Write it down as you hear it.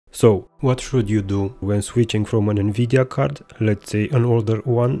So, what should you do when switching from an Nvidia card, let's say an older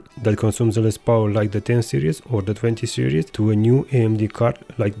one that consumes less power like the 10 series or the 20 series, to a new AMD card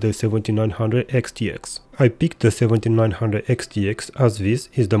like the 7900 XTX? I picked the 7900 XTX as this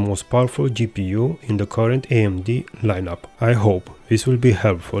is the most powerful GPU in the current AMD lineup. I hope this will be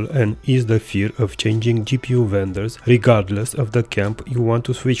helpful and ease the fear of changing GPU vendors regardless of the camp you want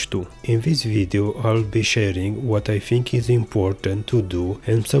to switch to. In this video I'll be sharing what I think is important to do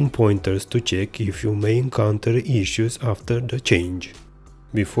and some pointers to check if you may encounter issues after the change.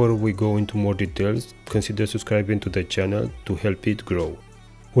 Before we go into more details, consider subscribing to the channel to help it grow.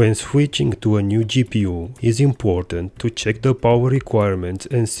 When switching to a new GPU, it's important to check the power requirements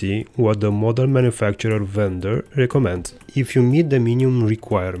and see what the model manufacturer vendor recommends. If you meet the minimum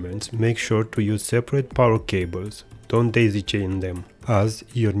requirements, make sure to use separate power cables. Don't daisy chain them, as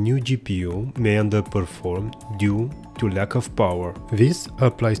your new GPU may underperform due to lack of power. This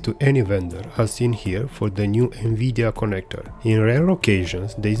applies to any vendor, as seen here for the new Nvidia connector. In rare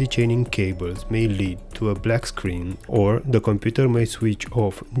occasions, daisy chaining cables may lead to a black screen, or the computer may switch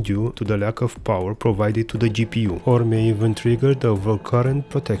off due to the lack of power provided to the GPU, or may even trigger the overcurrent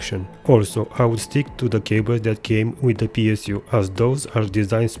protection. Also, I would stick to the cables that came with the PSU, as those are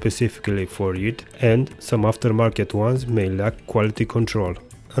designed specifically for it, and some aftermarket ones may lack quality control.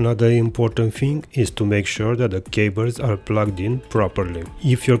 Another important thing is to make sure that the cables are plugged in properly.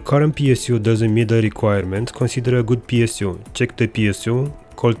 If your current PSU doesn't meet the requirements, consider a good PSU. Check the PSU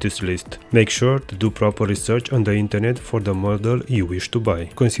qualities list. Make sure to do proper research on the internet for the model you wish to buy.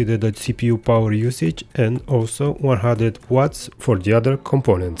 Consider the CPU power usage and also 100 watts for the other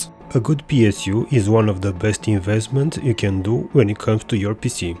components. A good PSU is one of the best investments you can do when it comes to your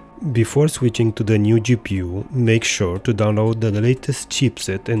PC. Before switching to the new GPU, make sure to download the latest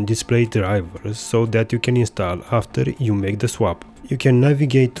chipset and display drivers so that you can install after you make the swap. You can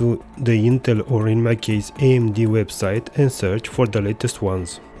navigate to the Intel or in my case AMD website and search for the latest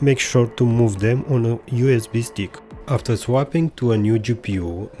ones. Make sure to move them on a USB stick. After swapping to a new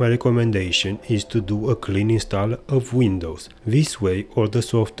GPU, my recommendation is to do a clean install of Windows. This way all the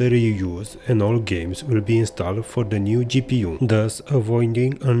software you use and all games will be installed for the new GPU, thus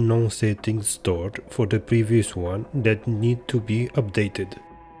avoiding unknown settings stored for the previous one that need to be updated.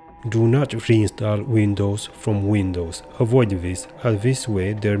 Do not reinstall Windows from Windows. Avoid this, as this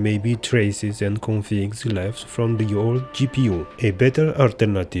way there may be traces and configs left from the old GPU. A better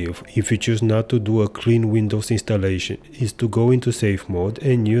alternative, if you choose not to do a clean Windows installation, is to go into safe mode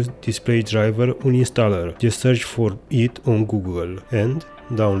and use display driver uninstaller. Just search for it on Google and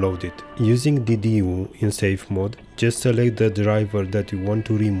download it. Using DDU in safe mode, just select the driver that you want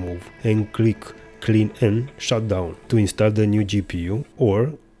to remove and click clean and shut down to install the new GPU,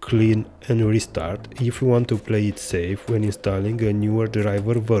 or clean and restart if you want to play it safe when installing a newer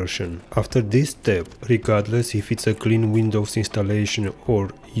driver version. After this step, regardless if it's a clean Windows installation or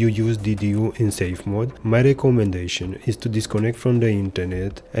you use DDU in safe mode, my recommendation is to disconnect from the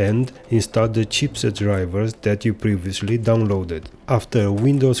internet and install the chipset drivers that you previously downloaded. After a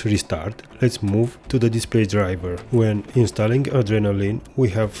Windows restart, let's move to the display driver. When installing Adrenaline, we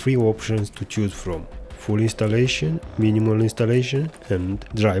have three options to choose from: full installation, minimal installation, and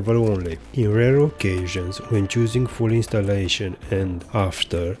driver only. In rare occasions, when choosing full installation and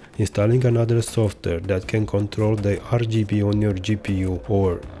after installing another software that can control the RGB on your GPU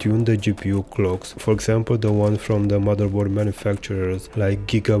or tune the GPU clocks, for example the one from the motherboard manufacturers like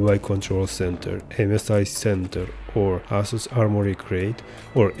Gigabyte Control Center, MSI Center, or ASUS Armory Crate,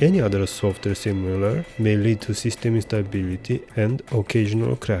 or any other software similar, may lead to system instability and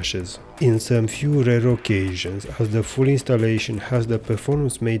occasional crashes. In some few rare occasions, as the full installation has the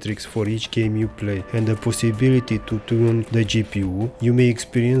performance matrix for each game you play and the possibility to tune the GPU, you may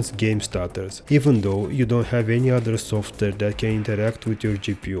experience game stutters, even though you don't have any other software that can interact with your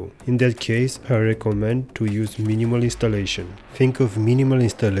GPU. In that case, I recommend to use minimal installation. Think of minimal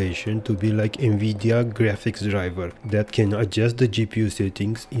installation to be like Nvidia graphics driver that can adjust the GPU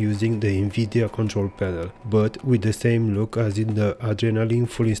settings using the Nvidia control panel, but with the same look as in the Adrenaline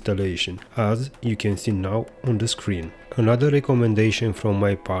full installation, as you can see now on the screen. Another recommendation from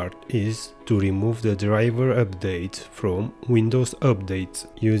my part is to remove the driver updates from Windows Updates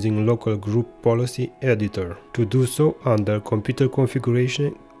using local group policy editor. To do so, under computer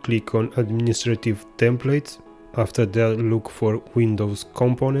configuration, click on administrative templates. After that, look for Windows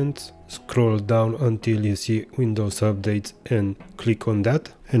components, scroll down until you see Windows Updates and click on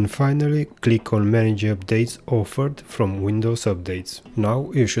that, and finally click on Manage Updates offered from Windows Updates. Now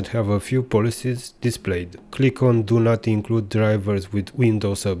you should have a few policies displayed. Click on Do not include drivers with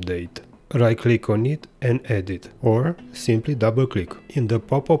Windows Update. right click on it and edit, or simply double click. In the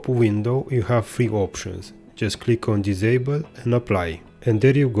pop-up window you have 3 options. Just click on disable and apply. And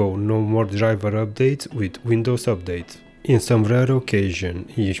there you go, no more driver updates with Windows updates. In some rare occasion,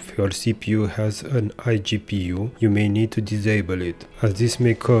 if your CPU has an iGPU, you may need to disable it, as this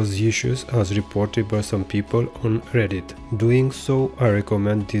may cause issues as reported by some people on Reddit. Doing so, I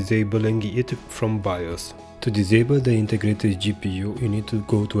recommend disabling it from BIOS. To disable the integrated GPU, you need to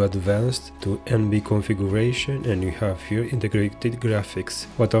go to Advanced, to NB configuration, and you have here integrated graphics.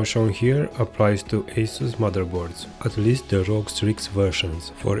 What I've shown here applies to ASUS motherboards, at least the ROG STRIX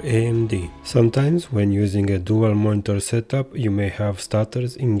versions for AMD. Sometimes when using a dual monitor setup, you may have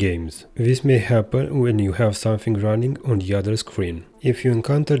stutters in games. This may happen when you have something running on the other screen. If you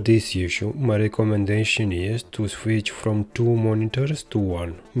encounter this issue, my recommendation is to switch from 2 monitors to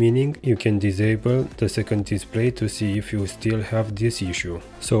 1, meaning you can disable the second display to see if you still have this issue.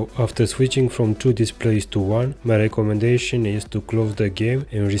 So after switching from 2 displays to 1, my recommendation is to close the game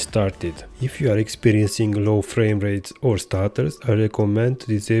and restart it. If you are experiencing low frame rates or stutters, I recommend to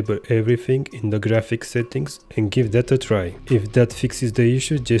disable everything in the graphics settings and give that a try. If that fixes the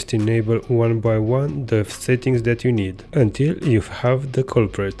issue, just enable one by one the settings that you need until you have the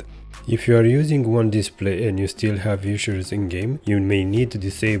culprit. If you are using one display and you still have issues in game, you may need to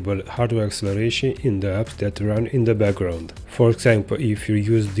disable hardware acceleration in the apps that run in the background. For example, if you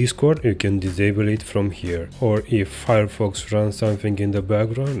use Discord, you can disable it from here. Or if Firefox runs something in the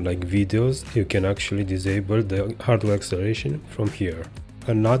background, like videos, you can actually disable the hardware acceleration from here.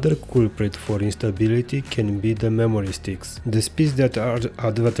 Another culprit for instability can be the memory sticks. The speeds that are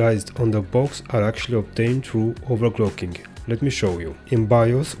advertised on the box are actually obtained through overclocking. Let me show you. In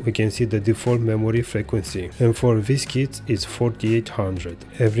BIOS we can see the default memory frequency, and for these kits it's 4800.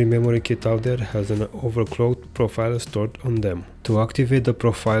 Every memory kit out there has an overclocked profile stored on them. To activate the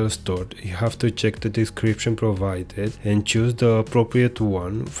profile stored, you have to check the description provided and choose the appropriate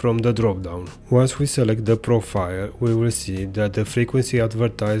one from the drop-down. Once we select the profile, we will see that the frequency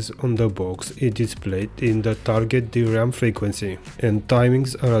advertised on the box is displayed in the target DRAM frequency, and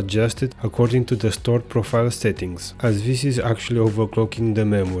timings are adjusted according to the stored profile settings. As this is actually overclocking the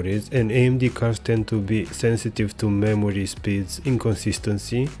memories, and AMD cards tend to be sensitive to memory speeds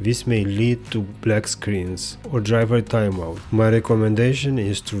inconsistency, this may lead to black screens or driver timeout. My recommendation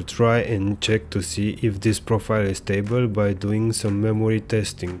is to try and check to see if this profile is stable by doing some memory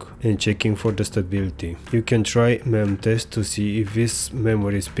testing and checking for the stability. You can try mem test to see if these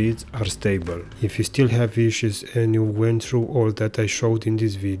memory speeds are stable. If you still have issues and you went through all that I showed in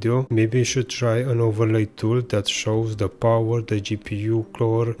this video, maybe you should try an overlay tool that shows the power, the GPU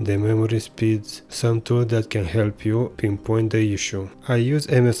core, the memory speeds, some tool that can help you pinpoint the issue. I use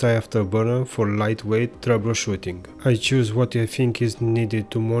MSI Afterburner for lightweight troubleshooting. I choose what I think is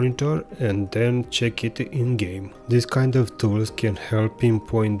needed to monitor and then check it in game. This kind of tools can help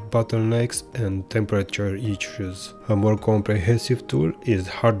pinpoint bottlenecks and temperature issues. A more comprehensive tool is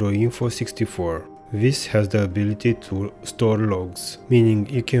HardwareInfo64. This has the ability to store logs, meaning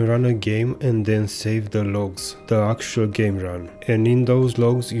you can run a game and then save the logs, the actual game run. And in those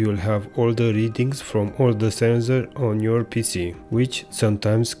logs you will have all the readings from all the sensors on your PC, which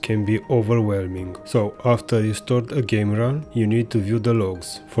sometimes can be overwhelming. So after you stored a game run, you need to view the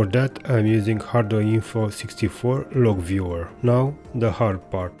logs. For that I'm using HardwareInfo64 log viewer. Now the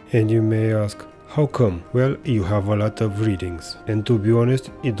hard part. And you may ask, how come? Well, you have a lot of readings, and to be honest,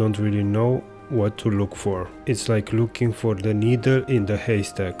 you don't really know what to look for. It's like looking for the needle in the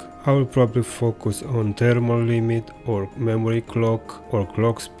haystack. I will probably focus on thermal limit or memory clock or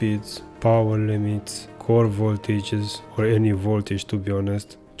clock speeds, power limits, core voltages, or any voltage, to be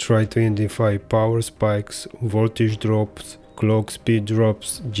honest. Try to identify power spikes, voltage drops, clock speed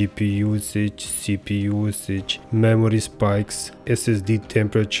drops, GPU usage, CPU usage, memory spikes, SSD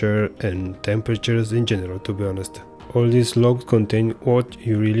temperature, and temperatures in general, to be honest. All these logs contain what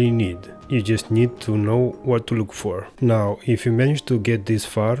you really need. You just need to know what to look for. Now, if you managed to get this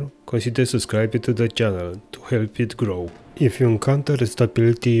far, consider subscribing to the channel to help it grow. If you encounter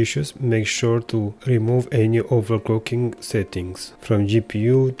stability issues, make sure to remove any overclocking settings, from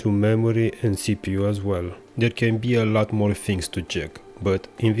GPU to memory and CPU as well. There can be a lot more things to check, but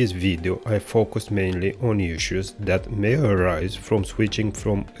in this video I focus mainly on issues that may arise from switching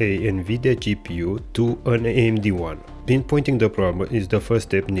from a Nvidia GPU to an AMD one. Pinpointing the problem is the first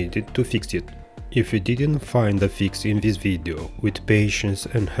step needed to fix it. If you didn't find the fix in this video, with patience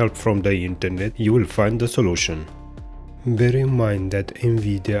and help from the internet, you will find the solution. Bear in mind that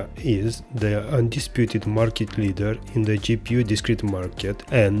Nvidia is the undisputed market leader in the GPU discrete market,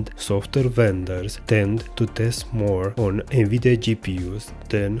 and software vendors tend to test more on Nvidia GPUs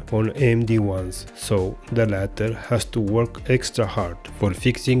than on AMD ones, so the latter has to work extra hard for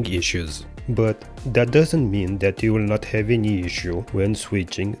fixing issues. But that doesn't mean that you will not have any issue when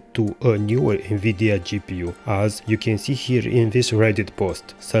switching to a newer Nvidia GPU, as you can see here in this Reddit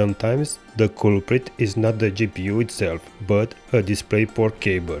post. Sometimes the culprit is not the GPU itself, but a DisplayPort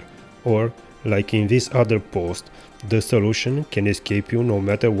cable, or like in this other post, the solution can escape you no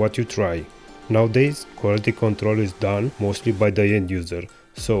matter what you try. Nowadays, quality control is done mostly by the end user,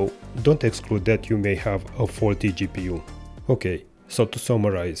 so don't exclude that you may have a faulty GPU. Okay. So to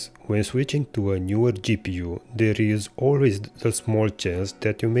summarize, when switching to a newer GPU, there is always the small chance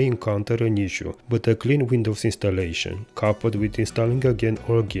that you may encounter an issue, but a clean Windows installation, coupled with installing again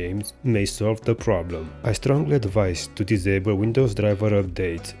all games, may solve the problem. I strongly advise to disable Windows driver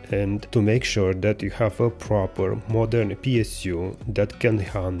updates and to make sure that you have a proper, modern PSU that can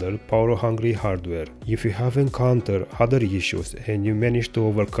handle power-hungry hardware. If you have encountered other issues and you manage to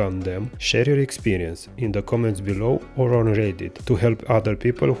overcome them, share your experience in the comments below or on Reddit to help other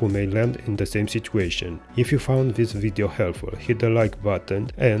people who may land in the same situation. If you found this video helpful, hit the like button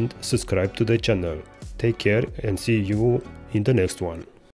and subscribe to the channel. Take care and see you in the next one.